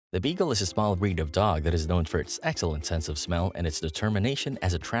The Beagle is a small breed of dog that is known for its excellent sense of smell and its determination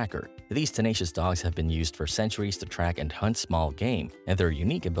as a tracker. These tenacious dogs have been used for centuries to track and hunt small game, and their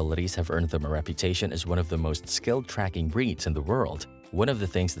unique abilities have earned them a reputation as one of the most skilled tracking breeds in the world. One of the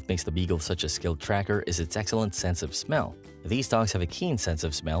things that makes the Beagle such a skilled tracker is its excellent sense of smell. These dogs have a keen sense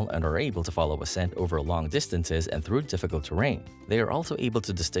of smell and are able to follow a scent over long distances and through difficult terrain. They are also able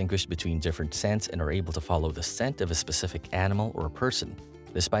to distinguish between different scents and are able to follow the scent of a specific animal or person.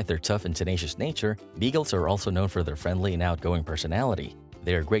 Despite their tough and tenacious nature, Beagles are also known for their friendly and outgoing personality.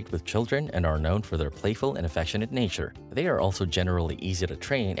 They are great with children and are known for their playful and affectionate nature. They are also generally easy to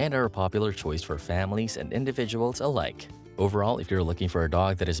train and are a popular choice for families and individuals alike. Overall, if you're looking for a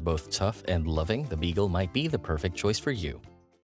dog that is both tough and loving, the Beagle might be the perfect choice for you.